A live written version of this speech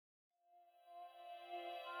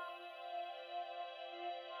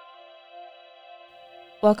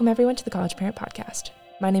Welcome, everyone, to the College Parent Podcast.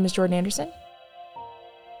 My name is Jordan Anderson,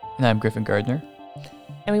 And I'm Griffin Gardner.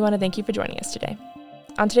 and we want to thank you for joining us today.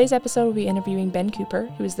 On today's episode, we'll be interviewing Ben Cooper,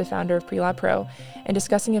 who is the founder of Pre-Law Pro, and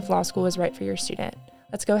discussing if law school is right for your student.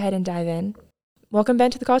 Let's go ahead and dive in. Welcome,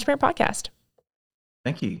 Ben, to the College Parent Podcast.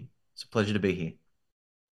 Thank you. It's a pleasure to be here.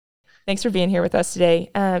 Thanks for being here with us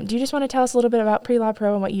today. Do you just want to tell us a little bit about Pre-Law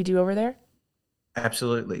Pro and what you do over there?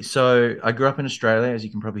 Absolutely. So I grew up in Australia, as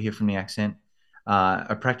you can probably hear from the accent.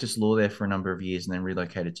 I practiced law there for a number of years and then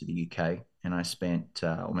relocated to the UK. And I spent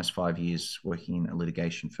almost 5 years working in a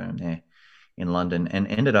litigation firm there in London and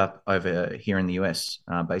ended up over here in the US,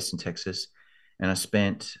 based in Texas. And I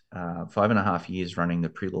spent 5.5 years running the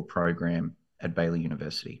pre-law program at Baylor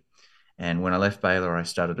University. And when I left Baylor, I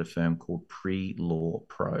started a firm called Pre-Law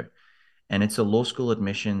Pro. And it's a law school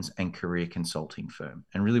admissions and career consulting firm.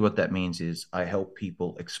 And really what that means is I help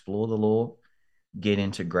people explore the law, get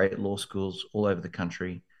into great law schools all over the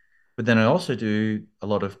country. But then I also do a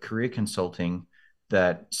lot of career consulting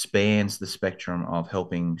that spans the spectrum of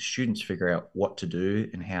helping students figure out what to do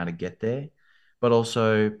and how to get there, but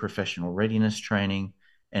also professional readiness training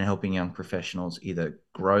and helping young professionals either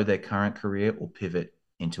grow their current career or pivot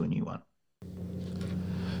into a new one.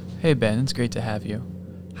 Hey, Ben, it's great to have you.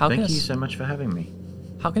 Thank you so much for having me.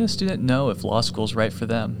 How can a student know if law school is right for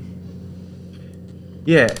them?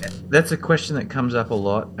 Yeah, that's a question that comes up a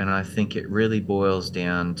lot, and I think it really boils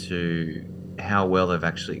down to how well they've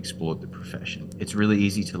actually explored the profession. It's really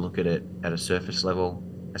easy to look at it at a surface level,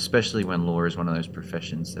 especially when law is one of those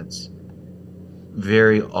professions that's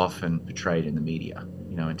very often portrayed in the media,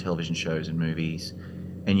 in television shows and movies,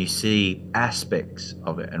 and you see aspects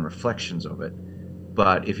of it and reflections of it.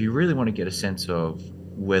 But if you really want to get a sense of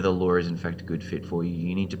whether law is in fact a good fit for you,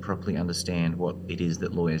 you need to properly understand what it is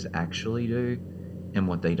that lawyers actually do and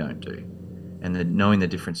what they don't do. And then knowing the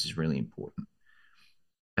difference is really important.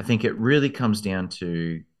 I think it really comes down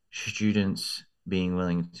to students being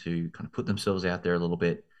willing to kind of put themselves out there a little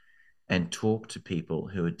bit and talk to people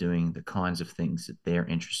who are doing the kinds of things that they're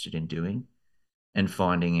interested in doing and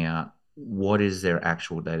finding out what is their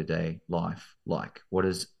actual day-to-day life like. What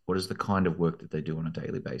is the kind of work that they do on a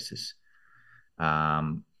daily basis?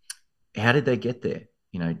 How did they get there?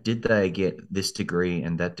 Did they get this degree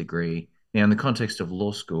and that degree? Now, in the context of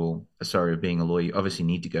law school, of being a lawyer, you obviously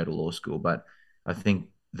need to go to law school, but I think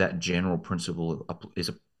that general principle is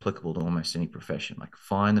applicable to almost any profession. Like,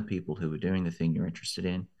 find the people who are doing the thing you're interested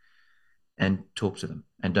in and talk to them.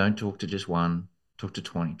 And don't talk to just one, talk to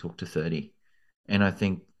 20, talk to 30. And I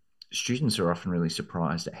think students are often really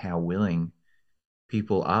surprised at how willing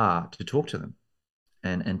people are to talk to them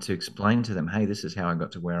and to explain to them, hey, this is how I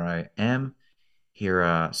got to where I am. Here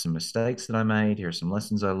are some mistakes that I made. Here are some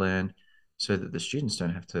lessons I learned, so that the students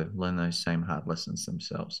don't have to learn those same hard lessons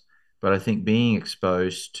themselves. But I think being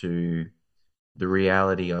exposed to the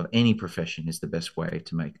reality of any profession is the best way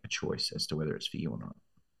to make a choice as to whether it's for you or not.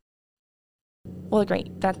 Well,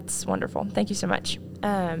 great. That's wonderful. Thank you so much.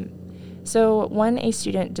 So when a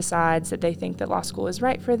student decides that they think that law school is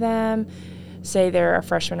right for them, say they're a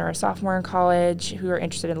freshman or a sophomore in college who are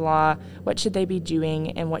interested in law, what should they be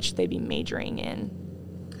doing and what should they be majoring in?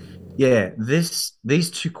 Yeah,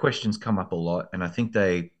 these two questions come up a lot, and I think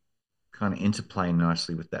they kind of interplay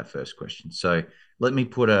nicely with that first question. So let me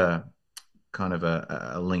put a kind of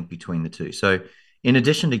a link between the two. So in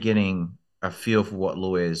addition to getting a feel for what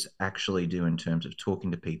lawyers actually do in terms of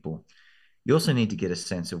talking to people, you also need to get a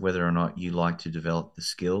sense of whether or not you like to develop the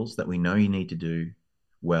skills that we know you need to do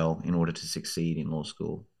well in order to succeed in law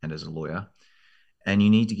school and as a lawyer. And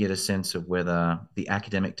you need to get a sense of whether the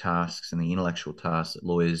academic tasks and the intellectual tasks that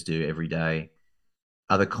lawyers do every day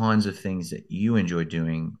are the kinds of things that you enjoy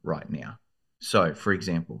doing right now. So, for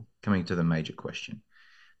example, coming to the major question,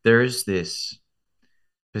 there is this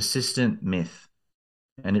persistent myth,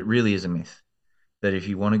 and it really is a myth, that if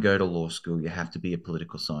you want to go to law school, you have to be a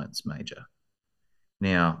political science major.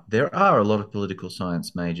 Now, there are a lot of political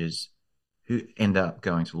science majors who end up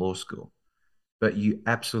going to law school, but you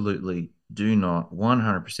absolutely do not,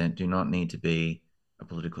 100% do not need to be a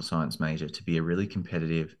political science major to be a really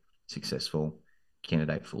competitive, successful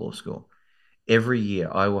candidate for law school. Every year,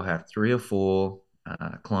 I will have 3 or 4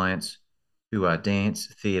 clients who are dance,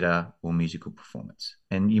 theatre, or musical performance.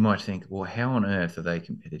 And you might think, well, how on earth are they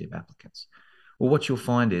competitive applicants? Well, what you'll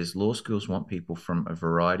find is law schools want people from a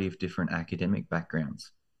variety of different academic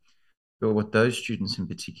backgrounds. But what those students in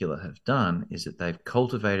particular have done is that they've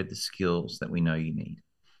cultivated the skills that we know you need.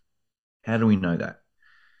 How do we know that?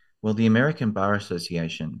 Well, the American Bar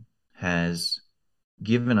Association has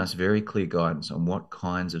given us very clear guidance on what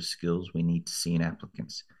kinds of skills we need to see in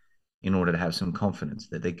applicants in order to have some confidence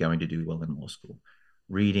that they're going to do well in law school.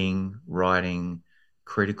 reading, writing,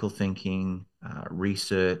 critical thinking,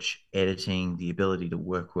 research, editing, the ability to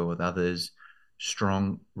work well with others,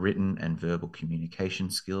 strong written and verbal communication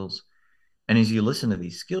skills. And as you listen to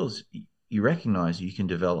these skills, you recognize you can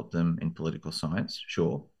develop them in political science,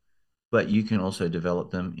 sure, but you can also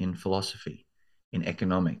develop them in philosophy, in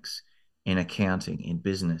economics, in accounting, in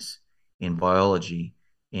business, in biology,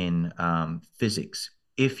 in physics,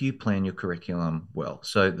 if you plan your curriculum well.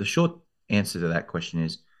 So the short answer to that question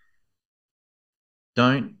is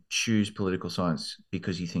don't choose political science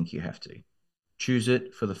because you think you have to. Choose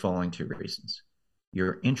it for the following two reasons.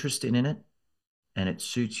 You're interested in it and it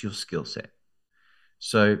suits your skill set.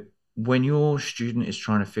 So when your student is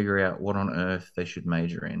trying to figure out what on earth they should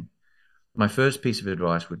major in, my first piece of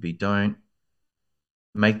advice would be don't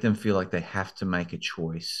make them feel like they have to make a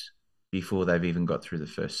choice before they've even got through the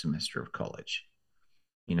first semester of college.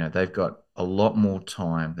 They've got a lot more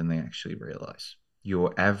time than they actually realize.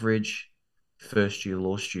 Your average first year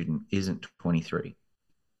law student isn't 23.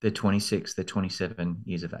 They're 26, they're 27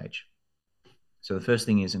 years of age. So the first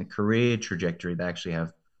thing is, in a career trajectory, they actually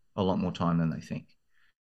have a lot more time than they think.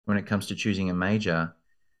 When it comes to choosing a major,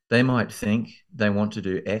 they might think they want to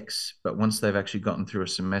do X, but once they've actually gotten through a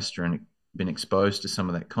semester and been exposed to some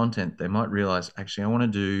of that content, they might realize, actually, I want to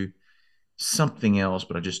do something else,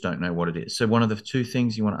 but I just don't know what it is. So one of the two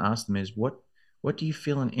things you want to ask them is, what do you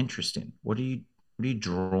feel an interest in? What are you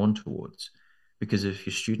drawn towards? Because if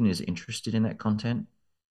your student is interested in that content,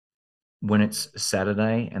 when it's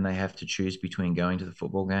Saturday and they have to choose between going to the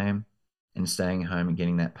football game and staying home and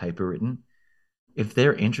getting that paper written, if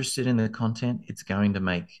they're interested in the content, it's going to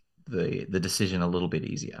make the decision a little bit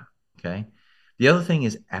easier. Okay. The other thing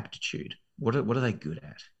is aptitude. What are they good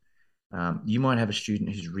at? You might have a student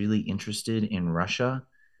who's really interested in Russia,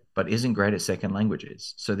 but isn't great at second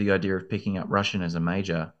languages. So the idea of picking up Russian as a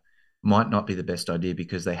major might not be the best idea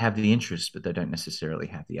because they have the interest, but they don't necessarily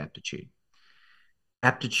have the aptitude.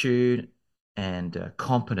 Aptitude and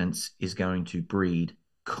competence is going to breed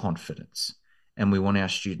confidence. And we want our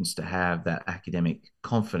students to have that academic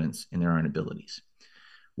confidence in their own abilities.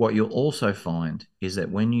 What you'll also find is that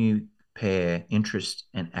when you pair interest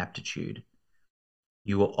and aptitude,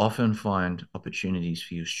 you will often find opportunities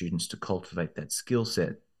for your students to cultivate that skill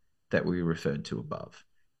set that we referred to above: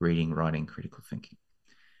 reading, writing, critical thinking.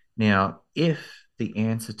 Now, if the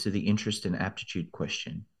answer to the interest and aptitude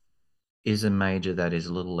question is a major that is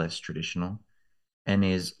a little less traditional and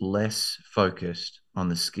is less focused on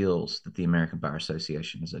the skills that the American Bar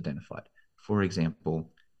Association has identified, for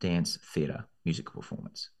example, dance, theatre, musical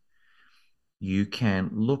performance, you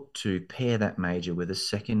can look to pair that major with a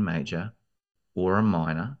second major or a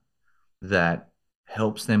minor that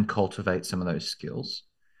helps them cultivate some of those skills.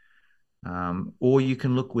 Or you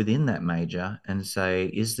can look within that major and say,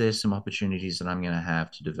 is there some opportunities that I'm going to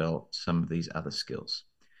have to develop some of these other skills?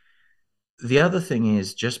 The other thing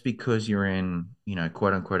is, just because you're in,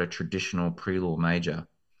 quote unquote, a traditional pre-law major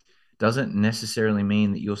doesn't necessarily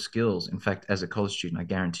mean that your skills, in fact, as a college student, I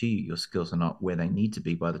guarantee you your skills are not where they need to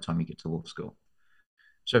be by the time you get to law school.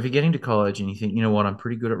 So if you're getting to college and you think, you know what, I'm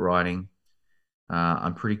pretty good at writing,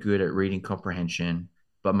 I'm pretty good at reading comprehension,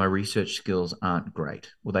 but my research skills aren't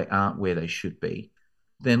great, or they aren't where they should be,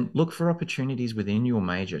 then look for opportunities within your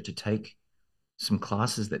major to take some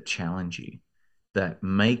classes that challenge you, that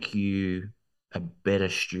make you a better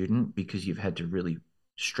student because you've had to really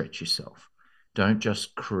stretch yourself. Don't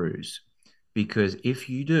just cruise, because if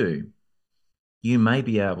you do, you may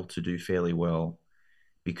be able to do fairly well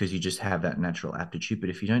because you just have that natural aptitude. But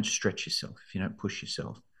if you don't stretch yourself, if you don't push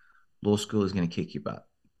yourself, law school is going to kick your butt,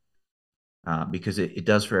 because it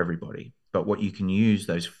does for everybody. But what you can use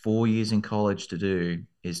those 4 years in college to do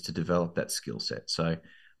is to develop that skill set. So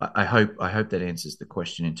I hope that answers the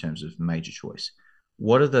question in terms of major choice.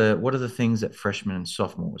 What are the things that freshmen and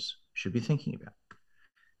sophomores should be thinking about?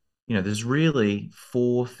 There's really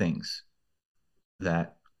four things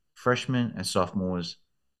that freshmen and sophomores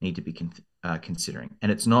need to be considering,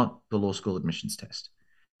 and it's not the law school admissions test.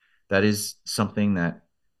 That is something that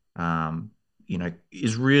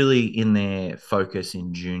is really in their focus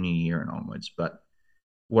in junior year and onwards. But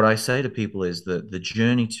what I say to people is that the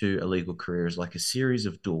journey to a legal career is like a series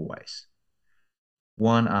of doorways,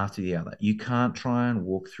 one after the other. You can't try and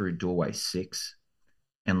walk through doorway 6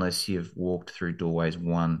 unless you've walked through doorways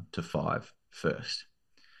 1 to 5 first.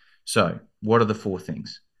 So what are the four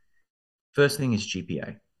things? First thing is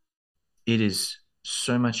GPA. It is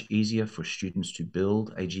so much easier for students to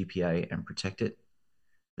build a GPA and protect it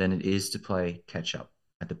than it is to play catch up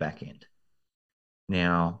at the back end.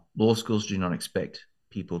 Now, law schools do not expect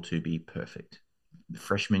people to be perfect. The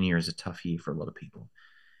freshman year is a tough year for a lot of people.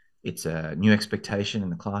 It's a new expectation in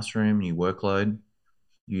the classroom, new workload.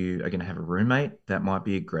 You are going to have a roommate. That might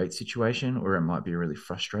be a great situation, or it might be a really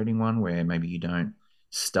frustrating one where maybe you don't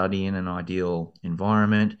study in an ideal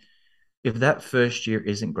environment. If that first year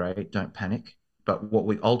isn't great, don't panic. But what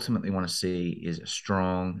we ultimately want to see is a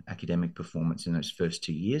strong academic performance in those first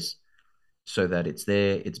 2 years so that it's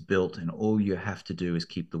there, it's built, and all you have to do is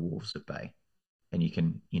keep the wolves at bay. And you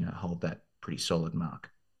can, hold that pretty solid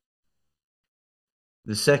mark.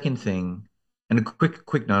 The second thing, and a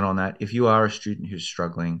quick note on that, if you are a student who's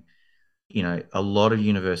struggling, a lot of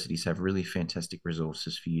universities have really fantastic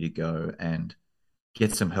resources for you to go and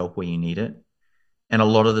get some help where you need it. And a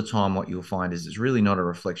lot of the time, what you'll find is it's really not a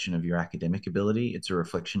reflection of your academic ability. It's a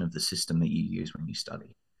reflection of the system that you use when you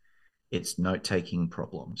study. It's note-taking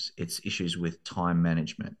problems. It's issues with time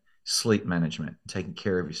management, sleep management, taking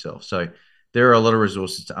care of yourself. So there are a lot of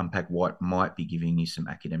resources to unpack what might be giving you some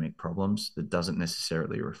academic problems that doesn't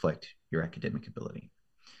necessarily reflect your academic ability.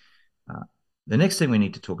 The next thing we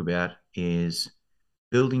need to talk about is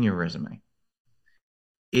building your resume.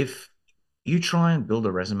 If you try and build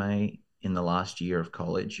a resume in the last year of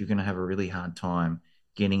college, you're going to have a really hard time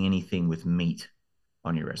getting anything with meat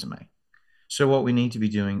on your resume. So what we need to be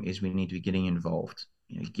doing is we need to be getting involved.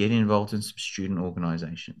 Get involved in some student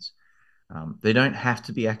organizations. They don't have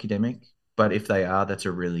to be academic, but if they are, that's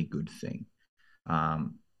a really good thing.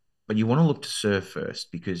 But you want to look to serve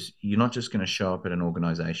first because you're not just going to show up at an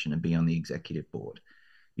organization and be on the executive board.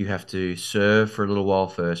 You have to serve for a little while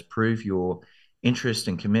first, prove your interest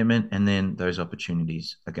and commitment, and then those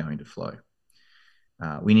opportunities are going to flow.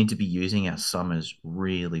 We need to be using our summers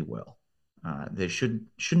really well. There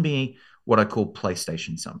shouldn't be what I call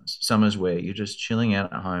PlayStation summers where you're just chilling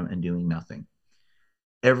out at home and doing nothing.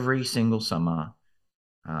 Every single summer,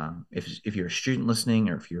 if you're a student listening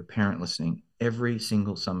or if you're a parent listening, every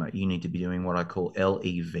single summer you need to be doing what I call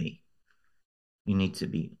LEV. You need to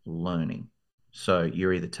be learning. So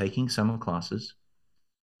you're either taking summer classes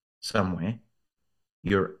somewhere,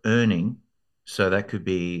 you're earning. So that could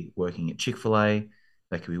be working at Chick-fil-A,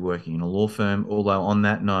 that could be working in a law firm. Although on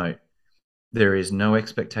that note, there is no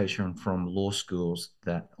expectation from law schools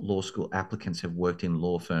that law school applicants have worked in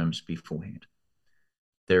law firms beforehand.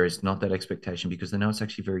 There is not that expectation because they know it's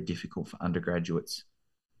actually very difficult for undergraduates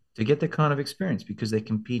to get that kind of experience because they're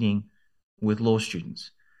competing with law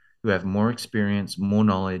students who have more experience, more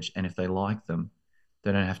knowledge, and if they like them,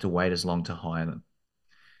 they don't have to wait as long to hire them.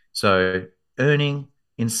 So earning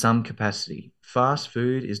in some capacity. Fast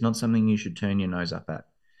food is not something you should turn your nose up at.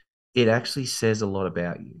 It actually says a lot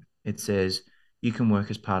about you. It says you can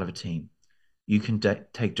work as part of a team. You can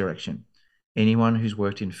take direction. Anyone who's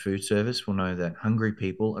worked in food service will know that hungry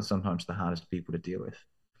people are sometimes the hardest people to deal with.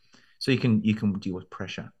 So you can deal with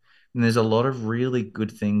pressure. And there's a lot of really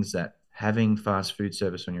good things that having fast food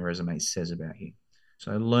service on your resume says about you.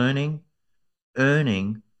 So learning,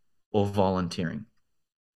 earning, or volunteering.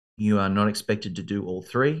 You are not expected to do all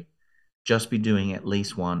three, just be doing at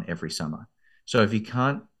least one every summer. So if you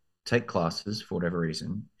can't take classes for whatever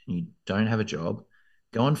reason and you don't have a job,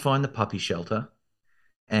 go and find the puppy shelter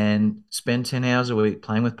and spend 10 hours a week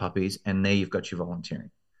playing with puppies, and there you've got your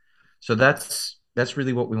volunteering. So that's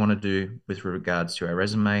really what we want to do with regards to our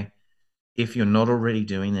resume. If you're not already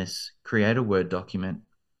doing this, create a Word document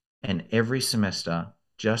and every semester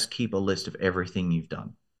just keep a list of everything you've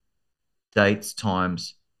done. Dates,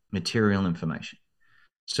 times, material information.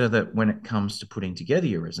 So that when it comes to putting together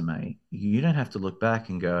your resume, you don't have to look back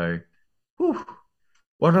and go, whew,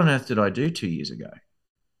 what on earth did I do 2 years ago?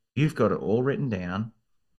 You've got it all written down.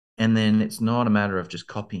 And then it's not a matter of just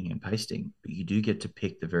copying and pasting, but you do get to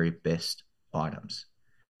pick the very best items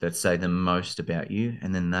that say the most about you.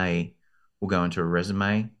 And then they will go into a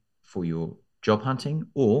resume for your job hunting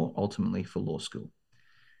or ultimately for law school.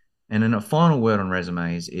 And then a final word on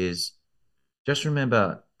resumes is just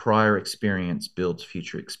remember prior experience builds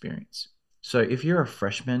future experience. So if you're a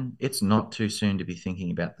freshman, it's not too soon to be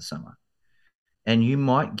thinking about the summer. And you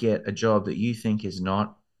might get a job that you think is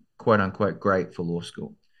not quote unquote great for law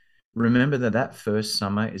school. Remember that first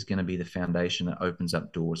summer is going to be the foundation that opens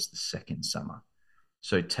up doors the second summer.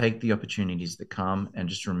 So take the opportunities that come and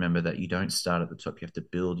just remember that you don't start at the top. You have to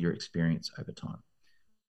build your experience over time.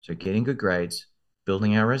 So getting good grades,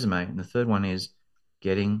 building our resume. And the third one is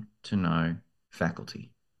getting to know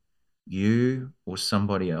faculty. You or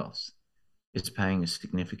somebody else is paying a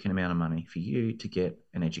significant amount of money for you to get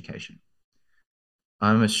an education.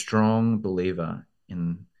 I'm a strong believer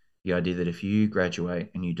in the idea that if you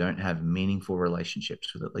graduate and you don't have meaningful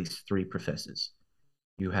relationships with at least 3 professors,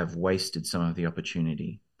 you have wasted some of the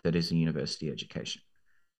opportunity that is a university education.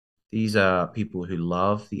 These are people who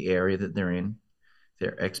love the area that they're in.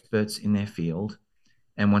 they're experts in their field.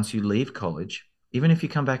 And once you leave college, even if you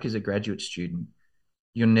come back as a graduate student,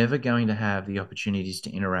 you're never going to have the opportunities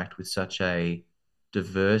to interact with such a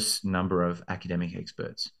diverse number of academic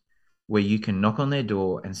experts where you can knock on their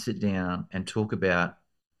door and sit down and talk about,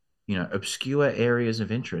 obscure areas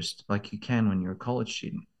of interest like you can when you're a college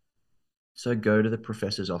student. So go to the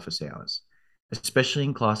professor's office hours, especially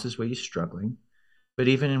in classes where you're struggling, but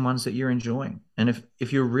even in ones that you're enjoying. And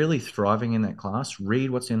if you're really thriving in that class, read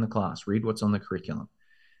what's in the class, read what's on the curriculum,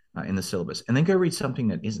 in the syllabus, and then go read something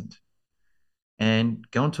that isn't. And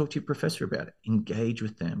go and talk to your professor about it. Engage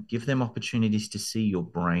with them. Give them opportunities to see your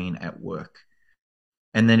brain at work.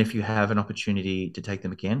 And then if you have an opportunity to take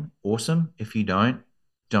them again, awesome. If you don't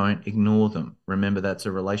ignore them. Remember, that's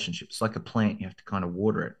a relationship. It's like a plant. You have to kind of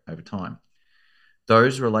water it over time.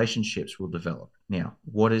 Those relationships will develop. Now,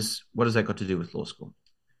 what has that got to do with law school?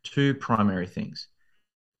 Two primary things.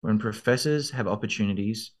 When professors have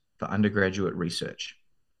opportunities for undergraduate research,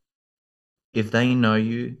 if they know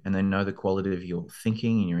you and they know the quality of your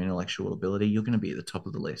thinking and your intellectual ability, you're going to be at the top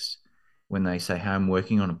of the list. When they say, hey, I'm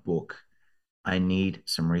working on a book, I need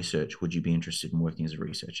some research. Would you be interested in working as a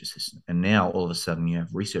research assistant? And now all of a sudden you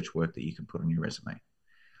have research work that you can put on your resume.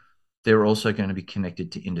 They're also going to be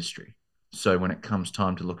connected to industry. So when it comes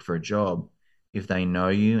time to look for a job, if they know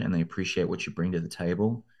you and they appreciate what you bring to the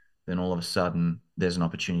table, then all of a sudden there's an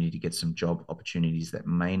opportunity to get some job opportunities that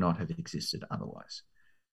may not have existed otherwise.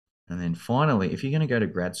 And then finally, if you're going to go to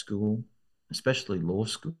grad school, especially law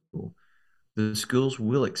school, the schools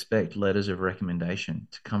will expect letters of recommendation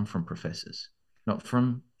to come from professors, not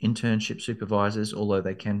from internship supervisors, although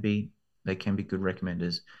they can be good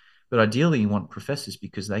recommenders. But ideally, you want professors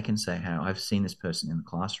because they can say, how I've seen this person in the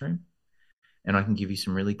classroom, and I can give you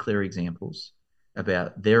some really clear examples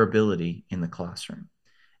about their ability in the classroom.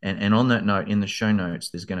 And on that note, in the show notes,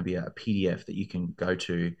 there's going to be a PDF that you can go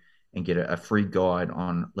to and get a free guide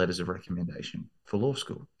on letters of recommendation for law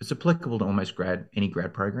school. It's applicable to almost any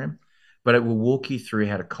grad program, but it will walk you through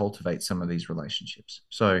how to cultivate some of these relationships.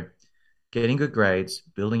 So getting good grades,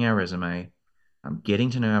 building our resume, getting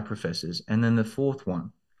to know our professors. And then the fourth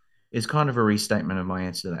one is kind of a restatement of my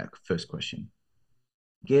answer to that first question.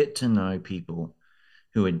 Get to know people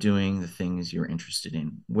who are doing the things you're interested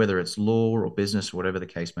in, whether it's law or business or whatever the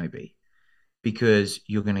case may be, because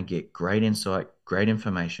you're going to get great insight, great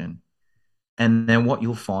information. And then what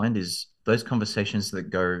you'll find is those conversations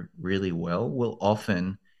that go really well will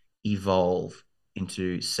often evolve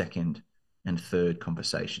into second and third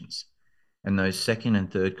conversations. And those second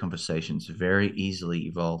and third conversations very easily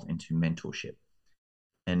evolve into mentorship.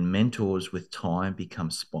 And mentors with time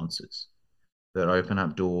become sponsors that open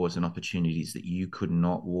up doors and opportunities that you could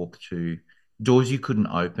not walk to, doors you couldn't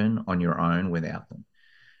open on your own without them.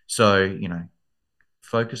 So,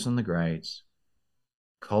 focus on the grades,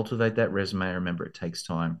 cultivate that resume. Remember, it takes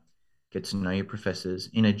time. Get to know your professors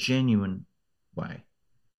in a genuine way,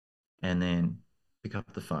 and then pick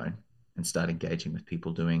up the phone and start engaging with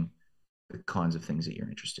people doing the kinds of things that you're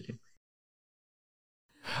interested in.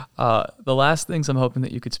 The last things I'm hoping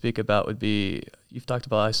that you could speak about would be, you've talked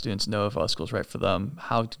about how students know if law school is right for them.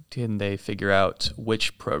 How can they figure out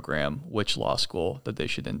which program, which law school that they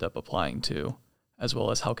should end up applying to, as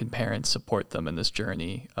well as how can parents support them in this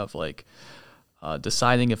journey of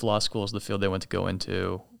deciding if law school is the field they want to go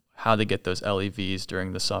into, how to get those LEVs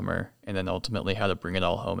during the summer, and then ultimately how to bring it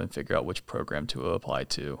all home and figure out which program to apply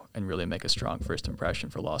to and really make a strong first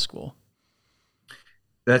impression for law school.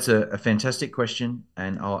 That's a fantastic question,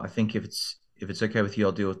 and I think if it's okay with you,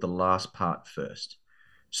 I'll deal with the last part first.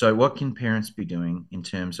 So, what can parents be doing in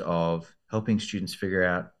terms of helping students figure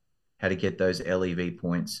out how to get those LEV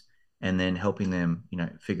points, and then helping them,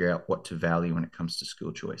 figure out what to value when it comes to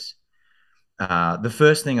school choice? The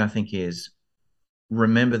first thing I think is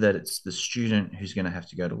remember that it's the student who's going to have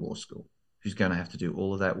to go to law school, who's going to have to do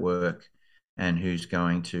all of that work, and who's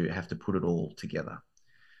going to have to put it all together.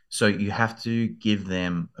 So you have to give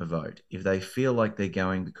them a vote. If they feel like they're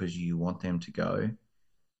going because you want them to go,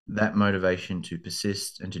 that motivation to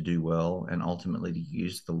persist and to do well and ultimately to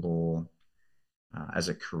use the law as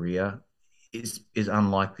a career is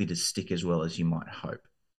unlikely to stick as well as you might hope.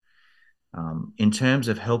 In terms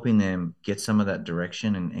of helping them get some of that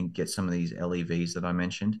direction and get some of these LEVs that I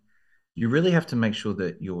mentioned, you really have to make sure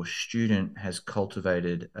that your student has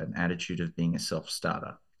cultivated an attitude of being a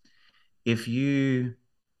self-starter. If you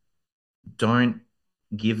don't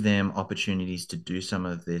give them opportunities to do some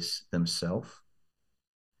of this themselves,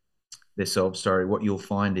 what you'll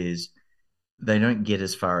find is they don't get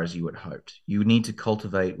as far as you had hoped. You need to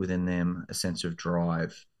cultivate within them a sense of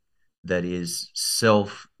drive that is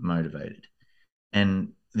self-motivated.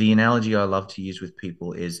 And the analogy I love to use with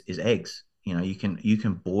people is eggs. You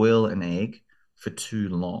can boil an egg for too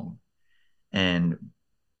long, and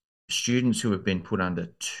students who have been put under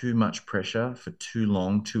too much pressure for too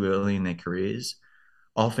long, too early in their careers,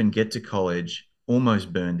 often get to college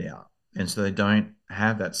almost burned out. And so they don't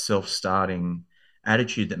have that self starting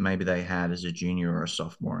attitude that maybe they had as a junior or a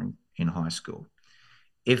sophomore in high school.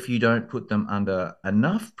 If you don't put them under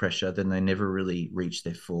enough pressure, then they never really reach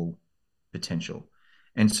their full potential.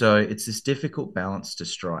 And so it's this difficult balance to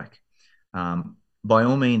strike. By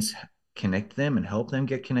all means, connect them and help them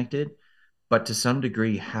get connected, but to some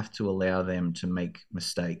degree, you have to allow them to make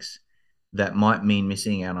mistakes that might mean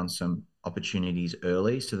missing out on some opportunities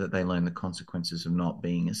early so that they learn the consequences of not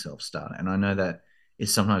being a self starter. And I know that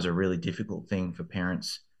is sometimes a really difficult thing for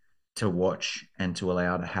parents to watch and to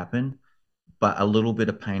allow to happen. But a little bit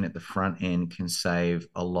of pain at the front end can save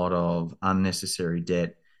a lot of unnecessary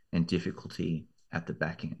debt and difficulty at the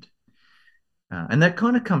back end. And that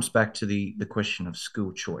kind of comes back to the question of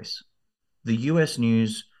school choice. The US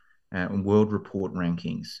News and World Report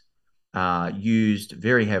rankings are used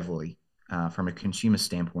very heavily from a consumer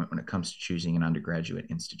standpoint when it comes to choosing an undergraduate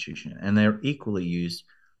institution. And they're equally used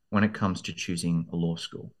when it comes to choosing a law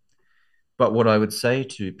school. But what I would say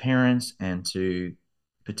to parents and to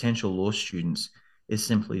potential law students is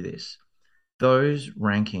simply this: those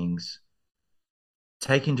rankings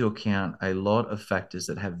take into account a lot of factors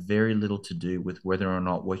that have very little to do with whether or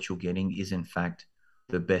not what you're getting is in fact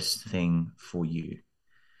the best thing for you.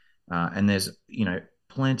 And there's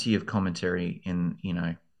plenty of commentary in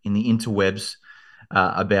the interwebs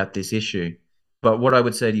about this issue. But what I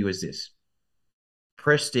would say to you is this: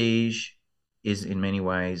 prestige is in many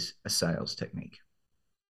ways a sales technique.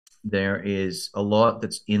 There is a lot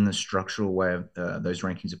that's in the structural way of those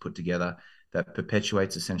rankings are put together that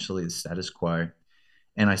perpetuates essentially the status quo.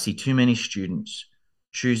 And I see too many students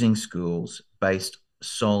choosing schools based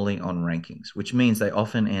solely on rankings, which means they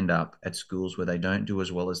often end up at schools where they don't do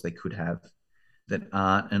as well as they could have, that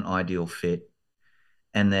aren't an ideal fit,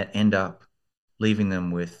 and that end up leaving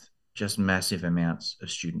them with just massive amounts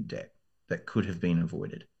of student debt that could have been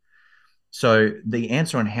avoided. So the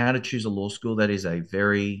answer on how to choose a law school, that is a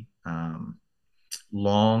very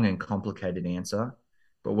long and complicated answer.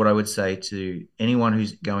 But what I would say to anyone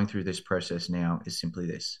who's going through this process now is simply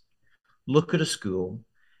this: look at a school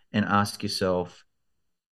and ask yourself,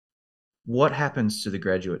 what happens to the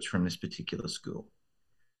graduates from this particular school?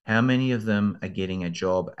 How many of them are getting a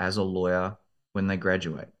job as a lawyer when they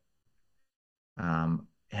graduate? How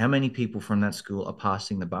many people from that school are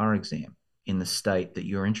passing the bar exam in the state that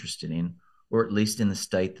you're interested in, or at least in the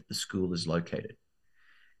state that the school is located?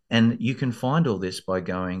 And you can find all this by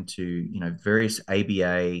going to various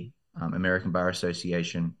ABA, American Bar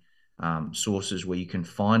Association sources where you can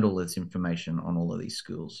find all this information on all of these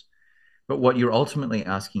schools. But what you're ultimately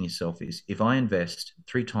asking yourself is, if I invest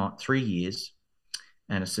 3 years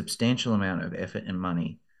and a substantial amount of effort and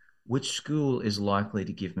money, which school is likely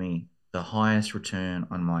to give me the highest return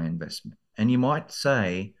on my investment? And you might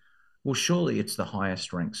say, well, surely it's the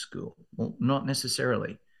highest ranked school. Well, not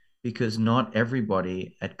necessarily, because not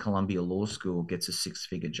everybody at Columbia Law School gets a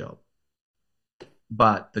six-figure job.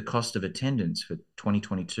 But the cost of attendance for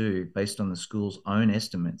 2022, based on the school's own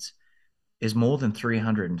estimates, is more than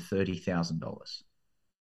 $330,000.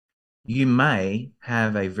 You may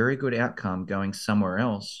have a very good outcome going somewhere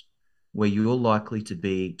else where you're likely to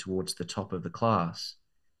be towards the top of the class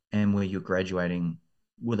and where you're graduating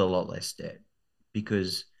with a lot less debt.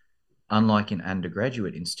 Because unlike an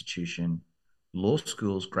undergraduate institution, law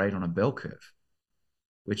school's grade on a bell curve,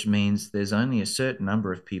 which means there's only a certain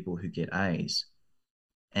number of people who get A's,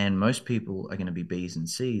 and most people are going to be B's and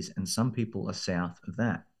C's, and some people are south of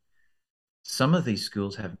that. Some of these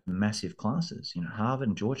schools have massive classes. Harvard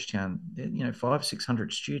and Georgetown,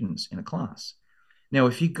 500-600 students in a class. Now,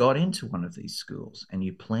 if you got into one of these schools and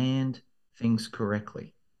you planned things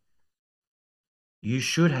correctly, you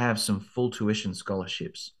should have some full tuition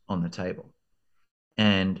scholarships on the table.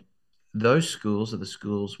 And those schools are the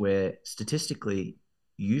schools where statistically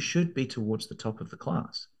you should be towards the top of the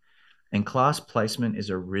class. And class placement is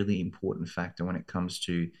a really important factor when it comes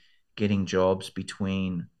to getting jobs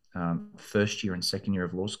between first year and second year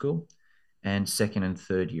of law school, and second and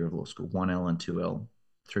third year of law school, 1L and 2L,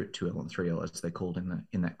 2L and 3L, as they're called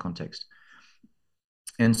in that context.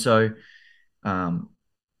 And so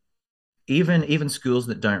even schools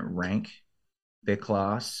that don't rank their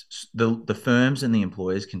class, the firms and the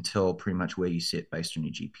employers can tell pretty much where you sit based on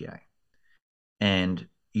your GPA. And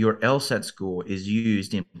your LSAT score is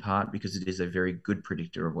used in part because it is a very good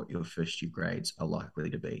predictor of what your first year grades are likely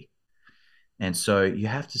to be. And so you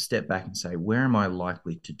have to step back and say, where am I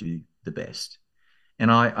likely to do the best? And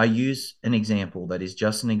I use an example that is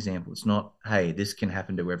just an example. It's not, hey, this can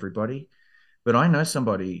happen to everybody. But I know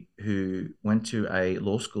somebody who went to a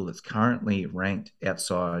law school that's currently ranked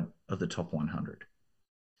outside of the top 100.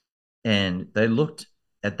 And they looked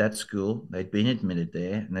at that school, they'd been admitted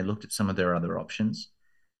there, and they looked at some of their other options,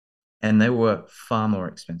 and they were far more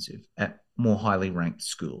expensive at more highly ranked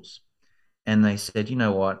schools. And they said, you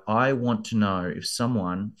know what? I want to know if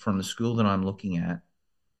someone from the school that I'm looking at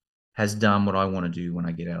has done what I want to do when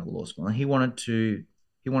I get out of law school. And he wanted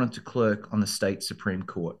to clerk on the state Supreme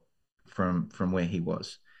Court from where he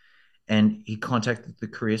was. And he contacted the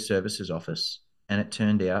career services office. And it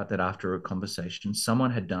turned out that after a conversation,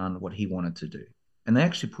 someone had done what he wanted to do. And they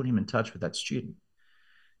actually put him in touch with that student.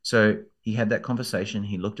 So he had that conversation.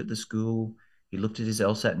 He looked at the school, he looked at his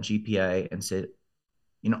LSAT and GPA and said,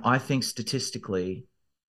 I think statistically,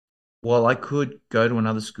 while I could go to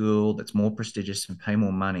another school that's more prestigious and pay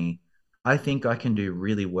more money, I think I can do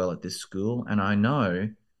really well at this school. And I know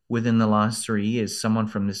within the last 3 years, someone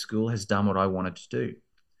from this school has done what I wanted to do.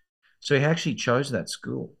 So he actually chose that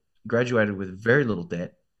school, graduated with very little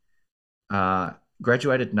debt,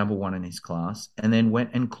 graduated number one in his class, and then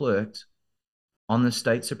went and clerked on the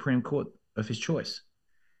state Supreme Court of his choice.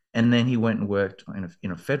 And then he went and worked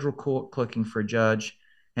in a federal court, clerking for a judge,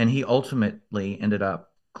 and he ultimately ended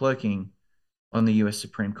up clerking on the US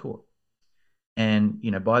Supreme Court. And,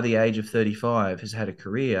 by the age of 35, has had a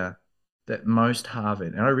career that most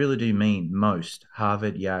Harvard, and I really do mean most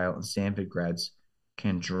Harvard, Yale, and Stanford grads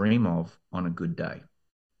can dream of on a good day.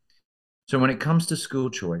 So when it comes to school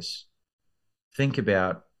choice, think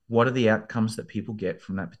about what are the outcomes that people get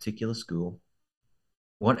from that particular school?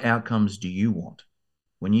 What outcomes do you want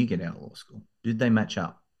when you get out of law school? Do they match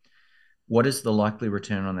up? What is the likely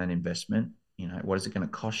return on that investment? What is it going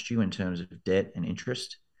to cost you in terms of debt and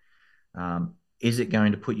interest? Is it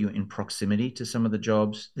going to put you in proximity to some of the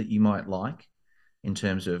jobs that you might like in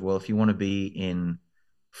terms of, well, if you want to be in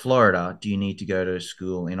Florida, do you need to go to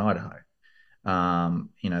school in Idaho?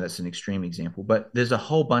 That's an extreme example, but there's a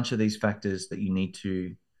whole bunch of these factors that you need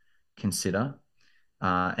to consider.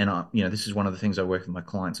 This is one of the things I work with my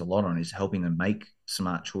clients a lot on, is helping them make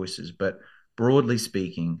smart choices. But broadly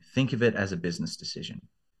speaking, think of it as a business decision.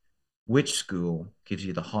 Which school gives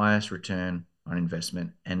you the highest return on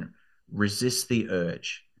investment, and resist the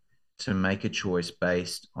urge to make a choice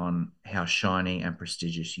based on how shiny and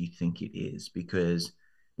prestigious you think it is. Because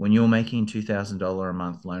when you're making $2,000 a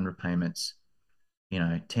month loan repayments,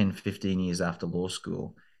 10, 15 years after law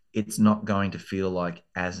school, it's not going to feel like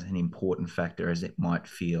as an important factor as it might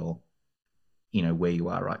feel, where you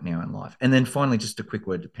are right now in life. And then finally, just a quick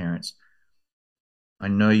word to parents. I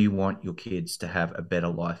know you want your kids to have a better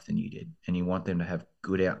life than you did, and you want them to have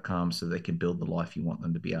good outcomes so they can build the life you want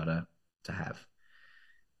them to be able to have.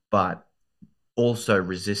 But also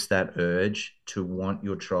resist that urge to want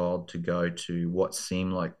your child to go to what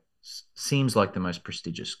seems like the most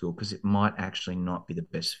prestigious school, because it might actually not be the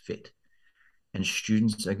best fit. And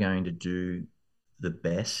students are going to do the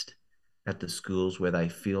best at the schools where they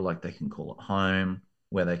feel like they can call it home,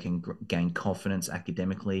 where they can gain confidence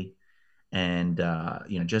academically, and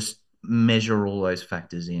just measure all those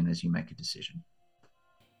factors in as you make a decision.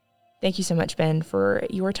 Thank you so much, Ben, for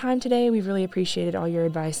your time today. We've really appreciated all your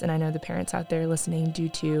advice, and I know the parents out there listening do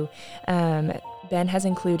too. Ben has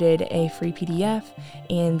included a free PDF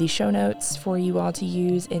in the show notes for you all to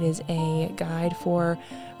use. It is a guide for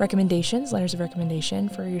recommendations, letters of recommendation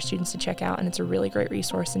for your students to check out, and it's a really great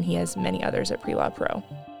resource, and he has many others at Pre-Law Pro.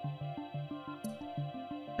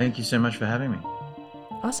 Thank you so much for having me.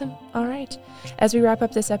 Awesome. All right. As we wrap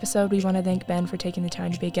up this episode, we want to thank Ben for taking the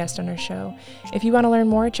time to be a guest on our show. If you want to learn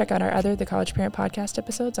more, check out our other The College Parent Podcast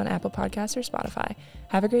episodes on Apple Podcasts or Spotify.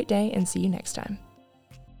 Have a great day and see you next time.